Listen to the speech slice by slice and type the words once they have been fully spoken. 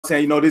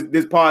saying? You know,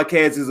 this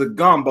podcast is a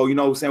gumbo. You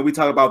know what I'm saying? We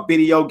talk about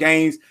video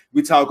games.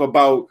 We talk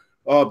about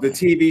the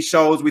TV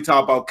shows. We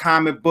talk about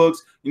comic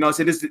books. You know what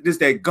I'm saying? This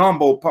that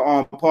gumbo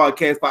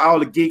podcast for all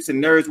the geeks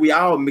and nerds. We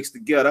all mixed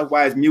together. That's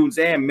why it's mutants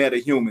and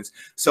meta-humans.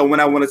 So when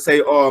I want to say,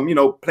 you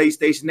know,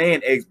 PlayStation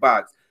and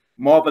Xbox,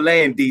 Marvel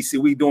and DC,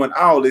 we doing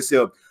all this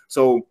here.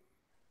 So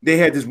they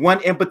had this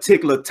one in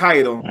particular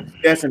title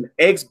that's an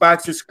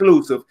Xbox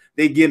exclusive.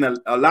 They getting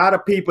a lot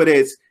of people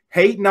that's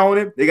hating on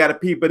it. They got a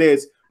people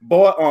that's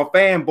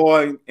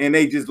fanboy, and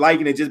they just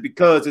liking it just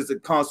because it's a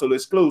console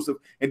exclusive.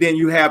 And then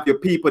you have your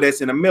people that's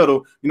in the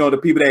middle, you know, the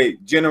people that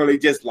generally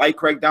just like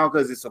Crackdown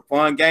because it's a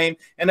fun game,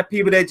 and the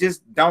people that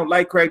just don't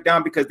like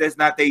Crackdown because that's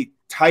not their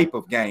type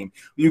of game.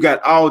 You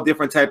got all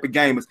different type of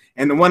gamers.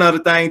 And the one other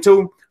thing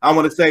too, I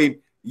want to say,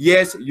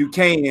 yes, you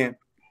can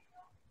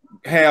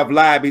have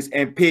lobbies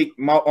and pick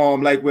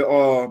like with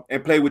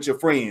and play with your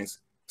friends.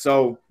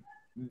 So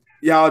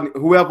y'all,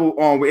 whoever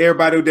with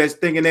everybody that's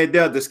thinking that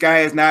the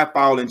sky is not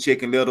falling,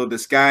 Chicken Little, the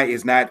sky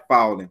is not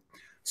falling.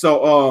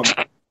 So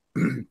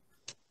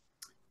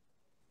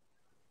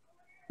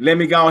let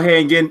me go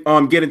ahead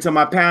and get into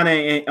my panel,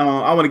 and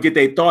I want to get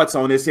their thoughts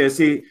on this here.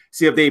 See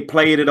if they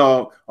played it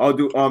or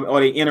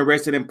they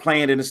interested in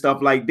playing it and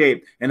stuff like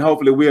that. And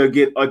hopefully we'll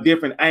get a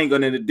different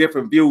angle and a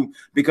different view,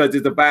 because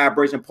it's the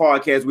Vibration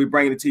Podcast. We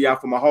bring it to y'all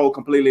from a whole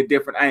completely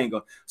different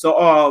angle.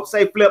 So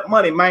say Flip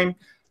Money, man.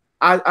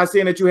 I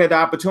seen that you had the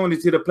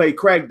opportunity to play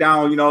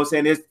Crackdown. You know what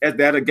I'm saying? Is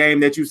that a game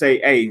that you say,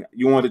 hey,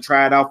 you want to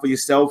try it out for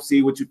yourself,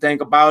 see what you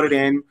think about it,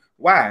 and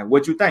why?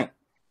 What you think?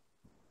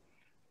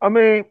 I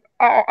mean,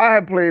 I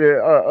had played it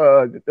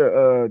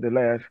the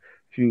last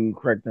few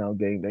Crackdown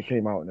games that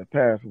came out in the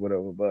past or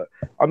whatever. But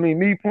I mean,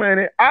 me playing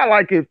it, I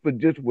like it for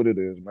just what it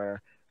is, man.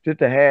 Just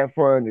to have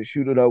fun, to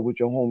shoot it up with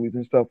your homies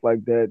and stuff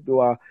like that.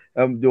 Do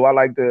I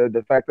like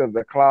the fact of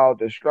the cloud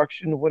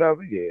destruction or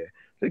whatever? Yeah.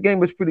 The game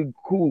was pretty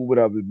cool,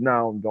 whatever.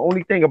 Now, the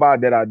only thing about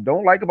it that I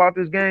don't like about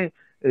this game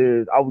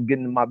is I was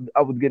getting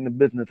the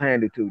business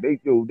handed to.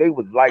 They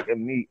was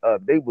lighting me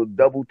up. They was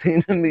double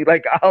teaming me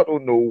like I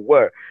don't know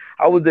what.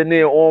 I was in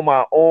there on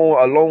my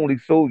own, a lonely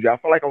soldier. I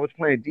felt like I was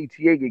playing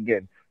GTA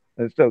again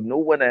and stuff. No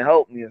one to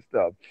help me and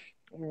stuff.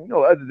 You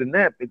know, other than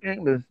that, the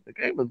game was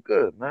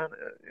good, man.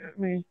 I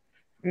mean,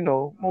 you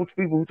know, most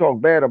people who talk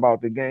bad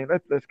about the game,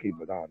 let's keep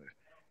it honest.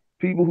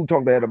 People who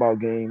talk bad about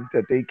games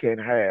that they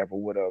can't have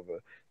or whatever,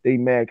 they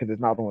mad because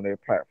it's not on their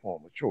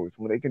platform of choice.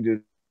 When they can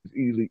just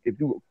easily, if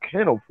you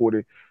can afford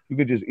it, you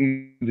can just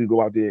easily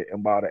go out there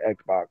and buy the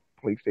Xbox,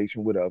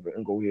 PlayStation, whatever,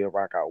 and go ahead and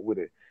rock out with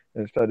it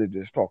instead of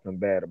just talking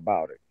bad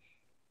about it.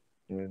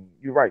 And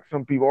you're right,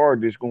 some people are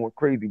just going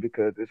crazy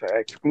because it's an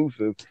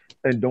exclusive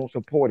and don't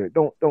support it.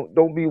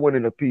 Don't be one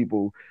of the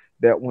people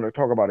that want to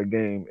talk about a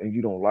game and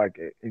you don't like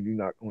it and you're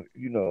not,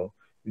 you know,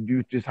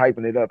 you just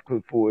hyping it up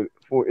for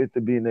it to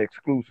be an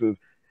exclusive,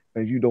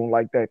 and you don't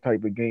like that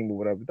type of game or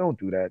whatever. Don't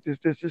do that.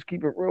 Just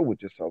keep it real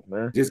with yourself,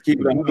 man. Just keep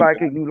it. You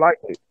like it. You like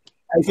it.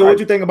 Hey, so what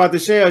you think about the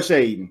shell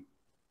shading?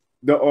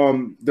 I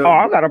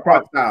got a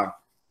problem.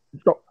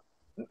 So,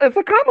 it's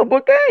a comic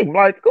book game.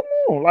 Like, come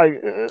on. Like,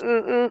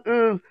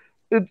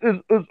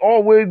 it's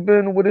always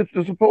been what it's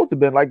supposed to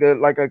be, like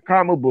a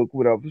comic book,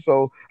 whatever.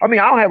 So, I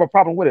mean, I don't have a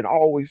problem with it. I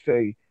always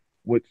say,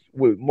 with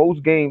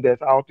most games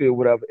that's out there,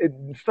 whatever.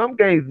 Some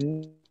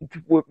games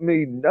with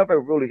me never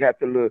really have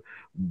to look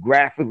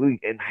graphically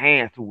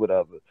enhanced or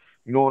whatever.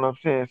 You know what I'm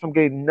saying? Some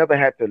games never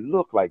have to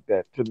look like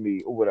that to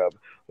me or whatever.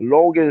 As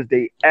long as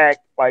they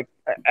act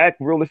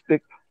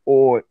realistic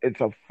or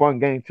it's a fun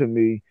game to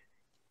me,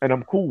 and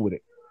I'm cool with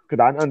it,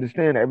 because I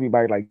understand that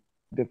everybody like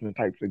different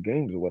types of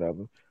games or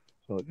whatever.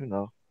 So you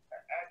know.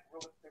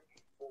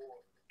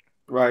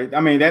 Right. I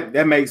mean,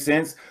 that makes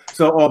sense.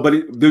 So,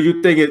 but do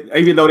you think it,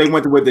 even though they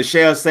went with the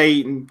shell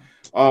Satan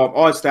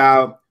art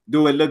style,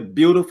 do it look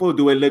beautiful?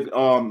 Do it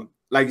look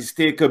like it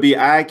still could be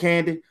eye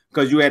candy?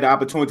 Because you had the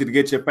opportunity to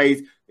get your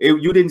face.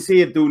 You didn't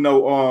see it through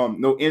no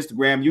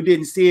Instagram. You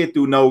didn't see it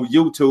through no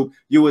YouTube.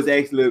 You was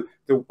actually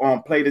to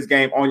play this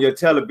game on your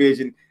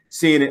television,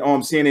 seeing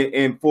it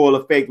in full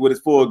effect with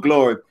its full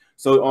glory.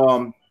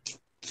 So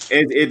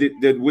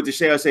with the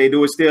shell say,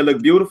 do it still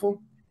look beautiful?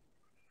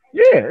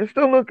 Yeah, it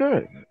still look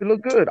good. It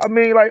look good. I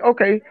mean, like,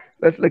 okay,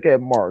 let's look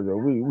at Mario.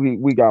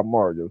 We got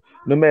Mario.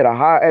 No matter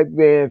how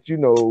advanced, you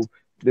know,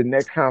 the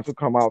next console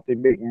come out, they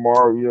make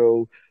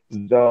Mario,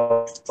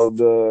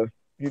 Zelda,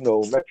 you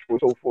know, Metro,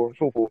 so forth,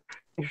 so forth.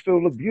 It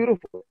still look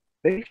beautiful.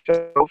 They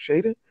show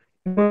shaded.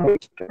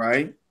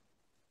 Right.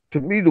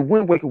 To me, the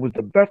Wind Waker was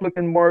the best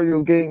looking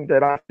Mario game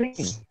that I've seen.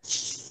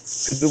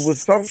 Cause it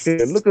was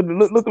something. Look at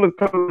the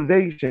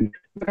colorization.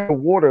 Look at the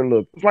water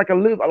look. It's like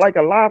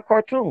a live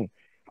cartoon.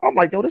 I'm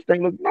like, yo, this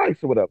thing looks nice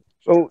or whatever.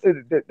 So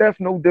that's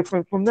no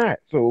different from that.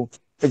 So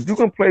if you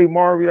can play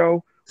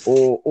Mario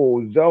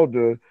or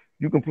Zelda,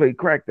 you can play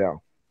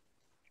Crackdown.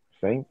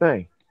 Same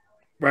thing.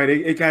 Right.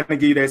 It kind of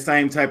give you that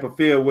same type of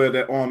feel where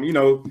the you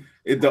know,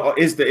 it's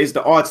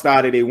the art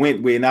style that they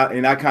went with,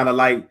 and I kind of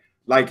like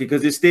it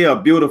because it's still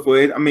beautiful.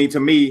 I mean, to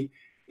me,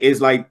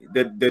 is like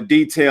the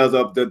details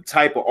of the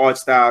type of art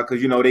style,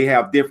 because you know they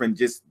have different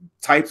just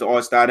types of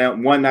art style. That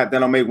one not that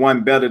don't make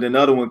one better than the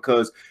other one,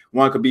 because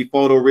one could be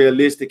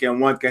photorealistic and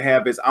one could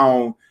have its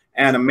own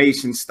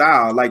animation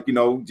style. Like, you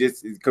know,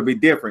 just it could be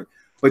different.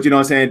 But you know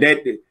what I'm saying?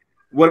 That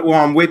what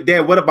with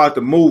that, what about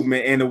the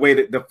movement and the way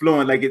that the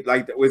fluent, like it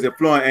like was it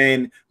fluent?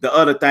 And the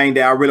other thing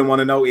that I really want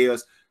to know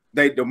is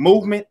that the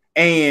movement,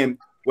 and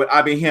what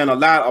I've been hearing a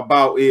lot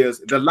about is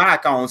the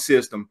lock-on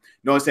system. You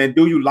know what I'm saying?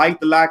 Do you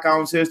like the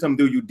lock-on system?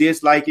 Do you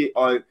dislike it?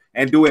 Or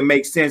and do it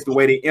make sense the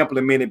way they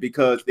implement it?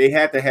 Because they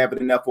had to have it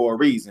in there for a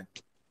reason.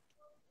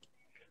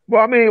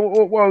 Well, I mean,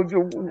 well,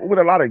 with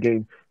a lot of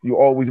games, you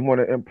always want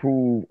to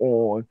improve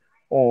on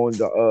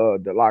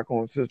the lock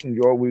on system.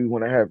 You always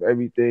want to have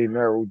everything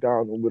narrowed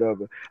down or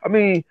whatever. I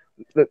mean,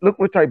 look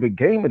what type of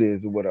game it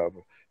is or whatever.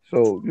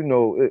 So you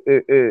know,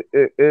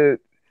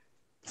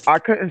 I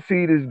couldn't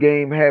see this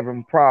game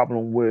having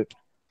problem with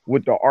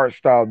the art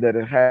style that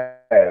it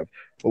have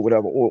or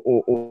whatever,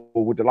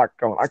 or with the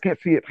lockdown. I can't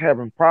see it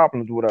having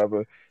problems,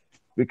 whatever,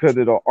 because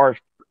of the art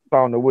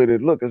style and the way they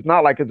look. It's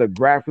not like it's a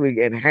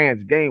graphically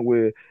enhanced game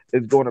where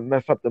it's going to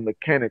mess up the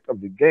mechanics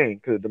of the game,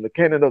 because the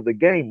mechanic of the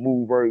game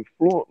move very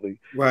fluently.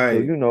 So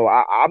Right. you know,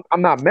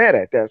 I'm not mad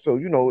at that. So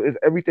you know, it's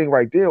everything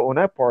right there on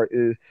that part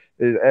is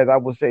as I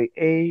would say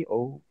a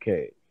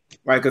okay.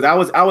 Right. Because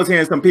I was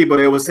hearing some people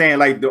that were saying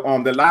like the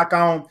lock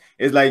on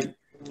is like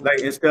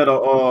instead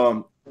of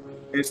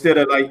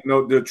like, you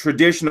know, the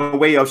traditional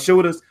way of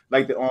shooters,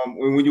 like the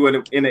when you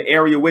in an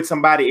area with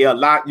somebody, it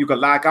lock you can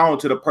lock on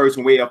to the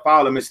person where you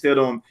follow them, instead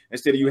of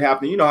you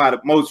having, you know how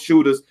the most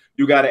shooters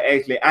you got to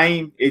actually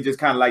aim. It just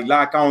kind of like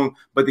lock on,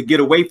 but to get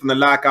away from the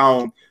lock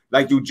on,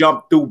 like you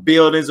jump through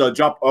buildings or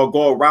jump or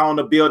go around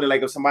the building.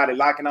 Like if somebody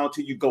locking on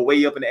to you, go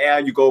way up in the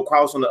air, you go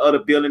across on the other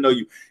building, or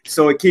you,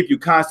 so it keep you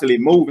constantly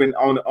moving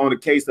on the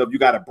case of you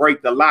got to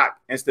break the lock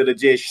instead of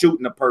just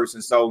shooting the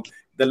person. So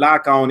the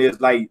lock on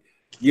is like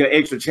your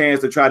extra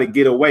chance to try to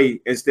get away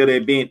instead of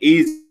it being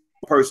easy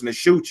for a person to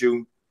shoot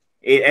you.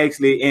 It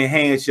actually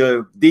enhance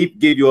your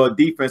give you a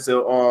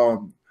defensive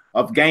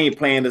of game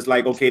plan. That's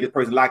like, okay, this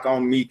person lock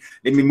on me,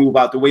 let me move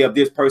out the way of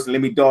this person,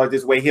 let me dodge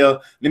this way here,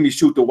 let me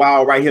shoot the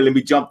wall right here, let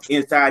me jump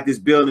inside this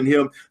building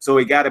here. So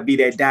it got to be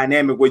that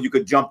dynamic where you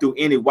could jump through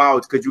any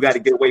walls, because you got to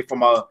get away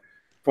from a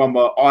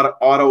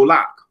auto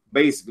lock.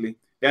 Basically,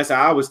 that's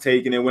how I was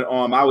taking it when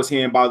I was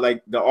hearing about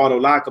like the auto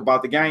lock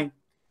about the game.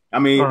 I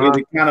mean,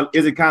 Uh-huh.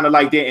 is it kind of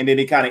like that, and then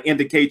it kind of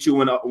indicates you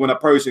when a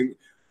person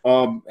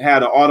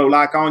had an auto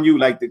lock on you,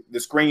 like the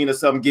screen or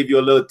something, give you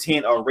a little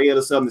tint or red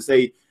or something to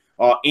say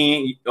or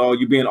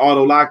you being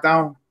auto locked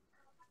on.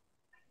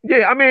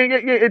 Yeah, I mean,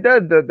 yeah, it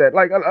does that.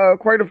 Like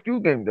quite a few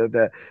games does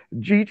that.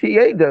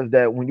 GTA does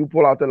that when you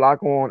pull out the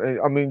lock on.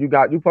 And, I mean,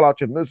 you pull out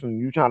your missile,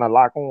 you trying to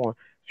lock on,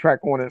 track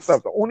on and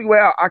stuff. The only way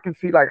I can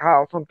see like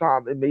how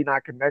sometimes it may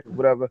not connect or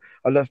whatever,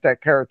 unless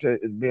that character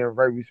is being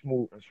very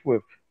smooth and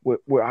swift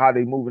with how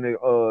they moving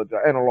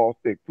the analog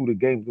stick through the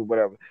games or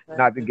whatever,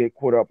 not to get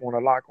caught up on a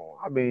lock on.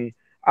 I mean,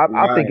 I think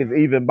Right. it's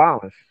even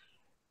balance.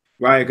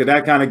 Right, because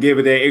that kind of give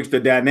it that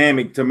extra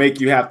dynamic to make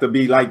you have to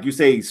be, like you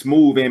say,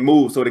 smooth and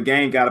move. So the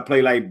game got to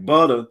play like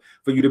butter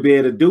for you to be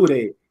able to do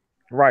that.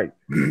 Right.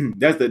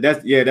 That's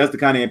the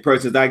kind of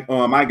impressions I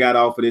got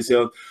off of this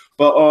here.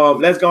 But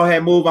let's go ahead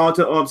and move on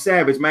to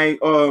Savage, man.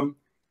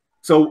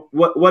 So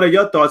what are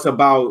your thoughts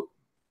about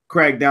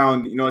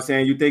Crackdown? You know what I'm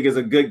saying? You think it's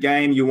a good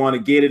game, you want to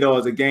get it, or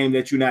is a game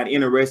that you're not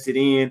interested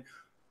in?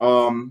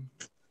 Um,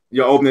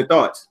 your opening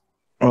thoughts.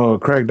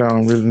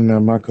 Crackdown really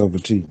not my cup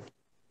of tea.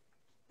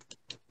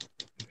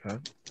 Okay.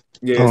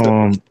 Yeah, so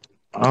Um,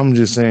 I'm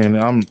just saying.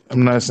 I'm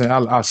not saying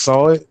I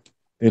saw it.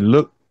 It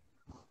looked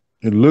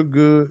it looked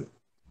good,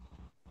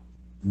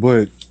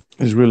 but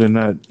it's really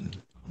not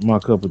my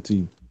cup of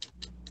tea.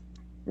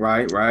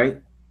 right.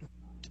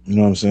 You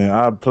know what I'm saying?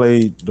 I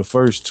played the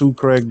first two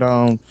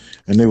Crackdown,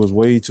 and they was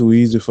way too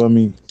easy for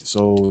me,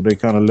 so they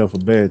kind of left a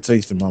bad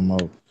taste in my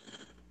mouth.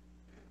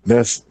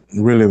 That's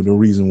really the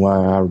reason why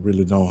I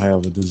really don't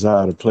have a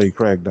desire to play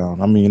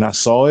Crackdown. I mean, I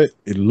saw it,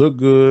 it looked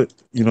good,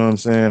 you know what I'm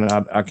saying?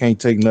 I can't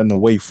take nothing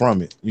away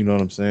from it, you know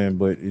what I'm saying?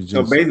 But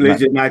So basically,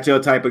 it's just not your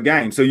type of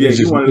game. So yeah,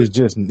 you want to.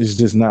 it's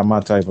just not my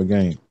type of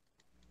game.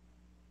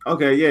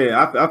 Okay,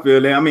 yeah, I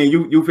feel that. I mean,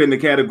 you fit in the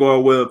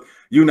category where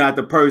you're not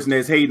the person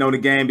that's hating on the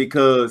game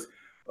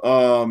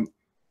um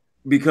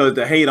because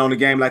the hate on the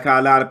game, like how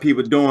a lot of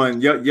people doing.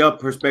 Your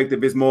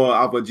perspective is more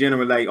of a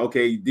general, like,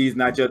 okay, these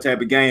not your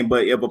type of game.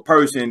 But if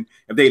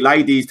they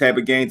like these type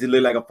of games, it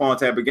look like a fun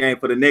type of game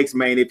for the next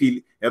man. If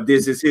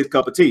this is his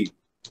cup of tea.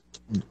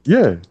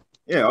 Yeah.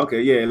 Yeah,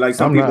 okay, yeah. Like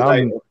some I'm not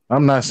people like.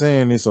 I'm not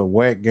saying it's a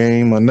whack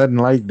game or nothing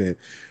like that.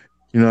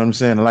 You know what I'm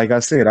saying? Like I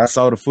said, I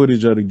saw the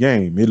footage of the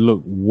game. It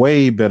looked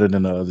way better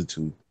than the other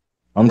two.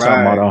 I'm talking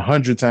about Right.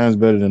 100 times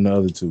better than the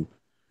other two.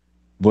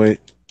 But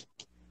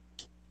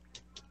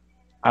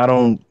I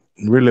don't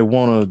really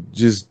want to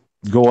just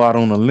go out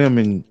on a limb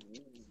and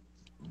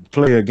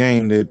play a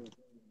game that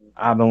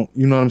I don't,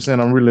 you know what I'm saying?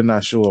 I'm really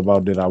not sure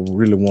about that. I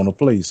really want to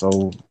play.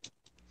 So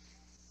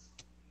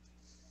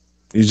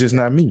it's just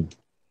not me.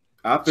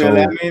 I feel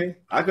that, So man.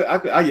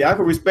 I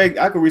could respect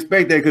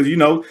that because you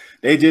know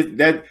they just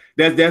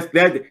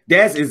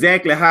that's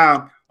exactly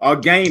how a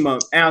gamer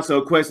answer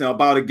a question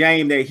about a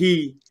game that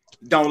he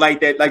don't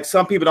like. That like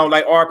some people don't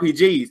like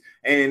RPGs,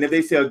 and if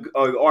they see a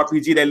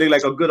RPG that look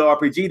like a good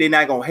RPG, they're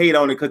not gonna hate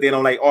on it because they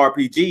don't like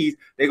RPGs.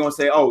 They're gonna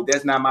say, "Oh,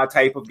 that's not my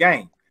type of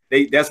game."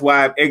 That's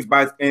why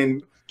Xbox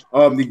and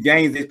the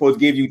games they're supposed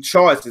to give you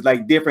choices,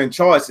 like different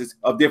choices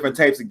of different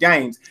types of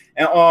games,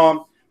 and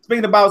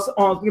speaking about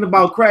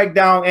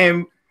Crackdown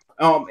and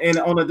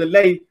on a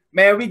delay,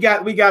 man, we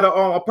got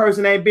a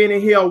person that ain't been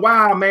in here a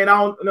while, man. I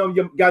don't know,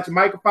 you got your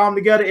microphone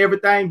together,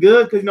 everything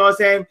good, because you know what I'm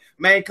saying,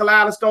 man.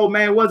 Kaleidoscope,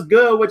 man, what's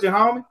good with you,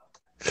 homie?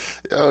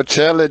 Yo,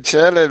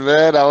 chilling,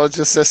 man. I was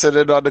just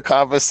listening on the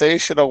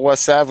conversation on what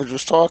Savage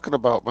was talking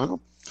about, man.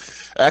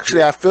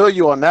 Actually, I feel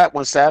you on that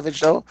one,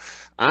 Savage, though.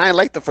 I ain't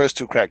like the first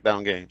two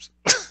Crackdown games.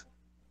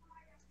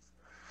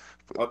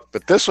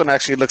 But this one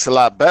actually looks a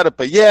lot better.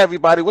 But yeah,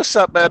 everybody, what's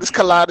up, man? It's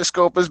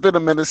Kaleidoscope. It's been a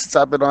minute since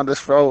I've been on this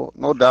show,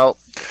 no doubt.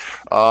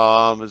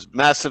 It's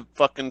massive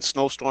fucking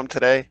snowstorm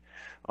today.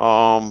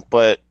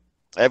 But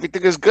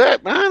everything is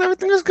good, man.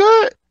 Everything is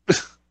good.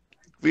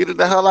 Reading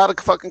the hell out of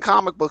fucking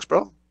comic books,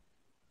 bro.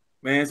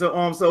 Man, so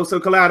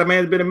Kaleido,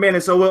 man, it's been a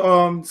minute.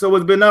 So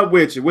what's been up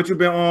with you? What you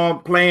been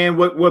playing?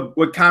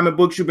 What comic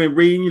books you been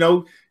reading? You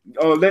know,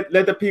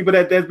 let the people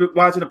that's been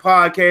watching the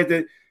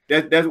podcast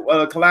that's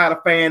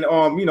Kaleido fan,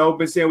 you know,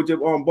 been saying what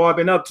your boy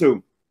been up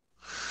to.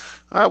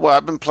 All right, well,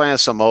 I've been playing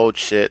some old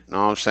shit, you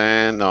know what I'm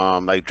saying?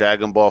 Like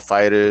Dragon Ball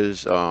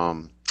Fighters,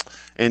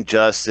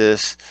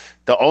 Injustice.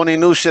 The only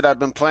new shit I've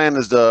been playing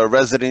is the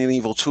Resident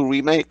Evil 2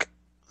 remake.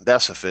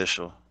 That's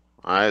official.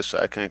 All right, so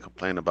I can't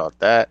complain about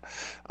that.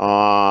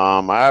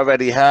 I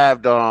already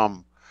have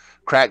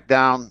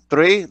Crackdown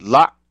 3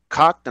 locked,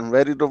 cocked, and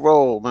ready to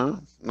roll,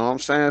 man. You know what I'm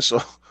saying?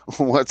 So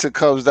once it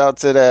comes down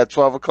to that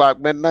 12 o'clock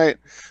midnight,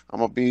 I'm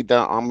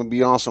gonna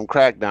be on some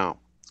Crackdown.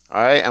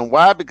 All right, and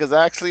why? Because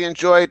I actually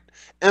enjoyed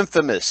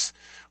Infamous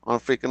on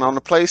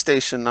the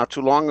PlayStation not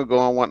too long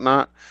ago and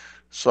whatnot.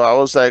 So I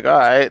was like, all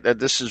right,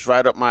 this is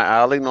right up my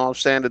alley. You know what I'm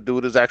saying? The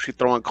dude is actually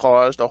throwing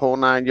cars the whole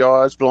 9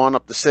 yards, blowing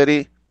up the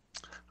city.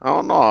 I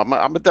don't know. I'm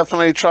gonna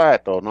definitely try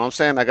it though. You know what I'm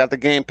saying? I got the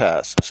Game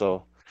Pass,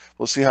 so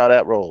we'll see how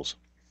that rolls.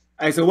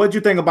 Hey, so what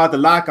you think about the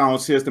lock-on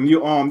system?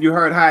 You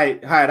heard how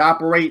it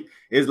operate?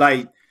 Is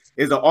like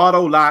it's an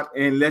auto lock,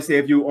 and let's say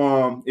if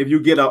you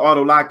get an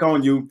auto lock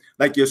on you,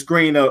 like your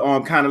screen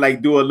kind of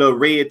like do a little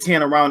red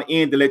tint around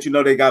the end to let you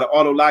know they got an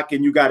auto lock,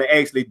 and you got to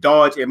actually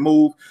dodge and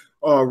move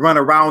or run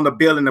around the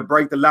building to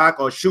break the lock,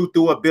 or shoot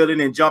through a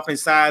building and jump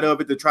inside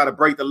of it to try to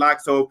break the lock.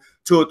 So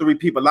 2 or 3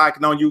 people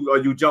locking on you, or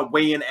you jump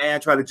way in the air,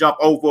 try to jump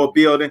over a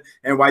building,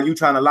 and while you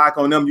trying to lock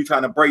on them, you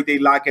trying to break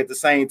their lock at the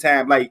same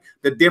time. Like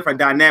the different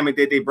dynamic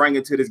that they bring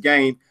into this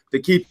game to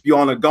keep you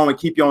on the go and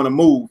keep you on the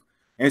move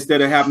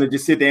instead of having to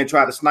just sit there and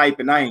try to snipe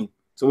and aim.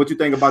 So what you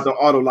think about the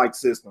auto lock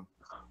system?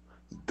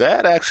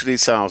 That actually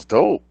sounds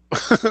dope.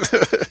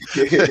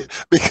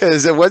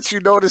 Because once you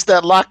notice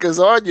that lock is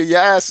on you, your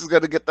ass is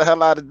gonna get the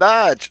hell out of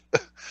Dodge.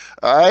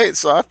 All right,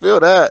 so I feel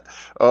that.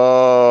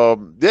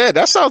 Yeah,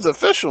 that sounds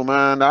official,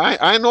 man.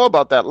 I know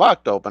about that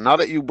lock though, but now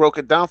that you broke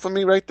it down for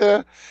me right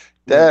there,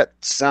 that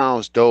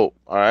sounds dope.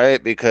 All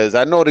right, because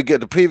I know to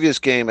get the previous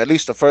game, at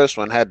least the first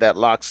one, had that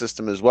lock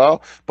system as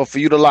well. But for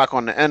you to lock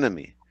on the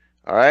enemy,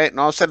 all right,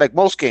 no, I'm saying like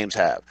most games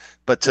have,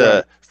 but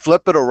to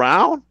flip it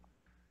around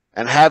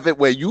and have it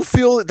where you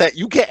feel that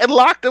you getting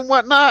locked and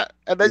whatnot,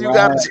 and then you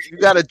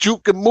gotta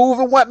juke and move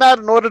and whatnot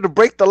in order to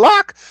break the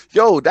lock.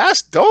 Yo,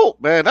 that's dope,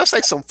 man. That's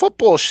like some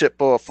football shit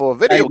for a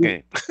video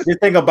game.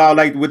 Just think about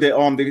like with the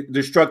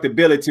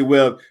destructibility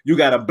where you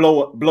gotta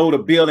blow the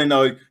building,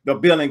 or the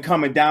building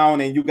coming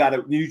down, and you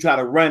try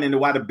to run into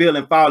while the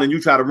building falling,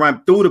 you try to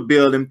run through the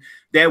building.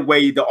 That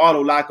way the auto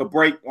lock will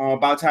break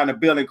about time the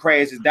building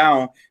crashes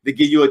down to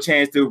give you a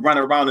chance to run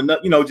around and,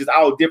 you know, just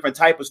all different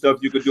type of stuff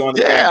you could do on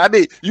the game. I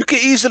mean, you can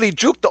easily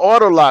juke the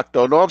auto lock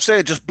though. Know what I'm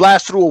saying? Just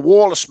blast through a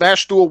wall or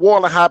smash through a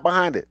wall and hide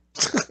behind it.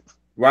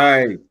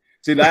 Right.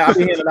 See, I've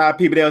been hearing a lot of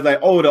people that was like,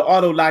 "Oh, the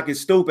auto lock is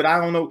stupid."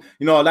 I don't know.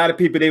 You know, a lot of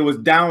people they was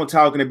down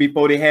talking it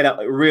before they had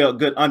a real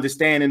good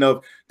understanding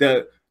of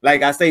the,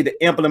 like I say, the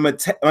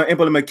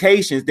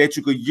implementations that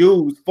you could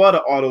use for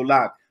the auto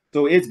lock.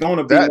 So it's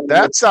gonna be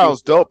that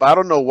sounds dope. I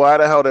don't know why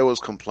the hell they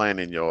was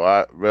complaining, yo.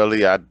 I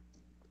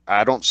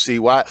don't see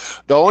why.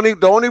 The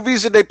only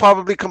reason they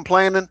probably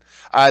complaining,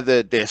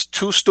 either they're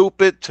too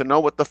stupid to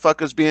know what the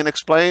fuck is being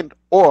explained,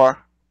 or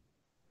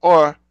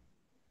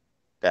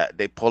that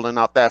they pulling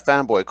out that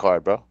fanboy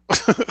card, bro.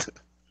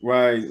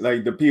 Right,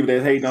 like the people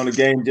that hate on the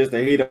game just to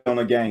hate on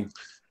the game.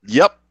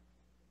 Yep.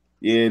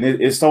 Yeah, and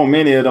it's so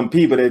many of them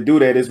people that do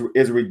that.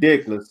 It's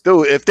ridiculous,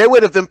 dude. If they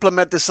would have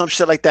implemented some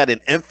shit like that in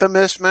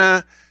Infamous,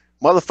 man,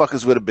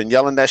 motherfuckers would have been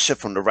yelling that shit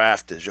from the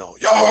rafters.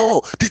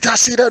 Yo, did I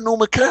see that new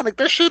mechanic?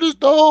 That shit is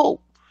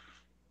dope.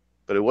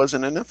 But it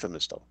wasn't in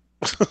Infamous though.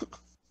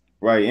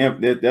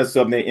 Right, that's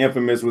something that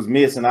Infamous was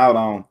missing out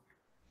on.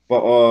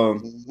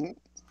 But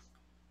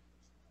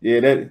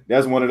yeah,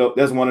 that's one of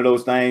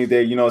those things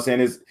that, you know what I'm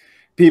saying, is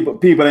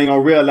people ain't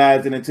gonna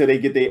realize it until they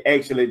get their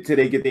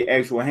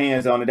actual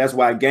hands on it. That's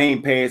why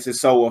Game Pass is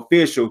so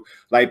official.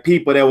 Like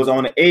people that was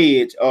on the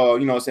edge, you know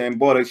what I'm saying,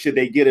 boy, should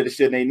they get it or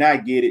should they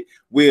not get it?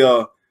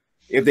 Well,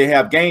 if they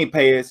have Game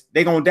Pass,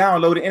 they gonna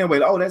download it anyway.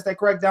 Oh, that's that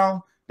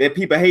Crackdown that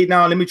people hate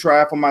now. Let me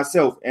try it for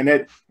myself. And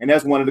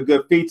that's one of the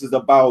good features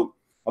about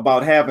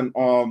having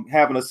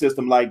a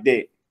system like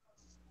that.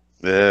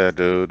 Yeah,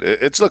 dude,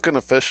 it's looking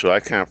official. I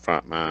can't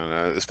front,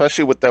 man.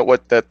 Especially with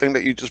that thing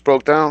that you just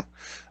broke down.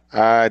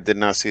 I did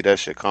not see that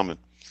shit coming.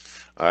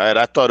 All right,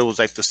 I thought it was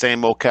like the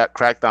same old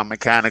Crackdown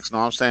mechanics. Know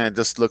what I'm saying? It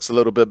just looks a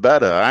little bit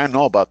better. I didn't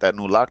know about that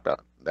new lockdown,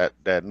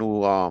 that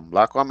new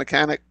lock-on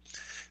mechanic.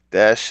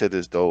 That shit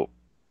is dope.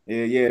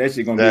 Yeah, that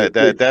shit gonna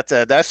be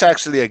that's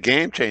actually a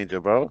game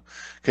changer, bro.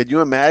 Could you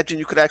imagine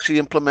you could actually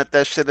implement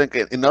that shit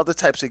in other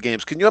types of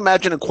games? Can you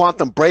imagine in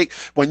Quantum Break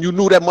when you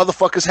knew that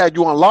motherfuckers had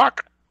you on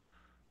lock?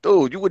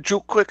 Dude, you would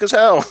juke quick as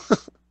hell.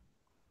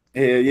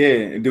 Yeah,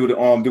 and do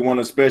one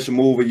of the special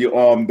move with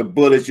your the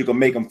bullets. You can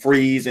make them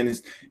freeze, and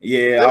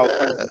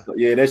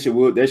that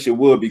shit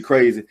would be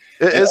crazy.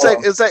 It's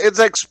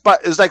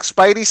like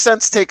Spidey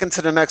sense taken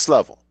to the next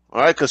level.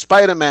 All right, because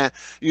Spider-Man,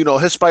 you know,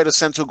 his spider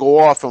sense will go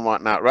off and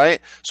whatnot,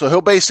 right? So he'll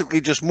basically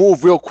just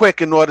move real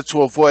quick in order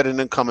to avoid an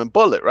incoming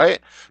bullet, right?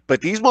 But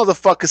these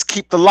motherfuckers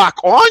keep the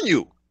lock on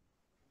you.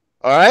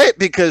 All right,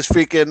 because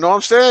freaking, know what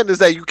I'm saying, is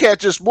that you can't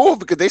just move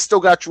because they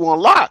still got you on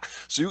lock.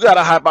 So you got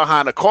to hide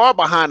behind a car,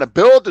 behind a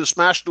building,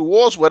 smash through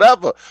walls,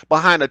 whatever,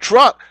 behind a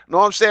truck. Know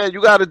what I'm saying?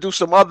 You got to do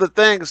some other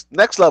things,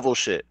 next level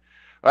shit.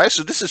 All right,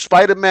 so this is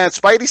Spider-Man,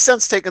 Spidey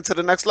sense taken to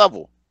the next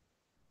level.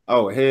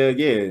 Oh, hell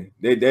yeah.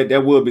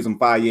 That would be some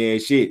fire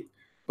ass shit.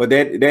 But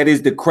that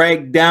is the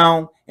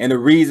Crackdown and the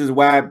reasons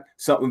why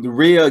the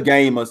real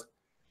gamers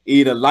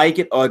either like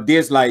it or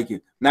dislike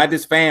it. Not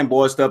this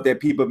fanboy stuff that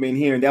people have been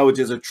hearing. That was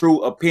just a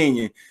true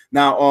opinion.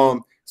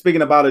 Now,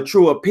 speaking about a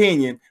true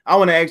opinion, I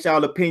want to ask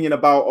y'all opinion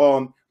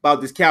about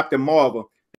this Captain Marvel.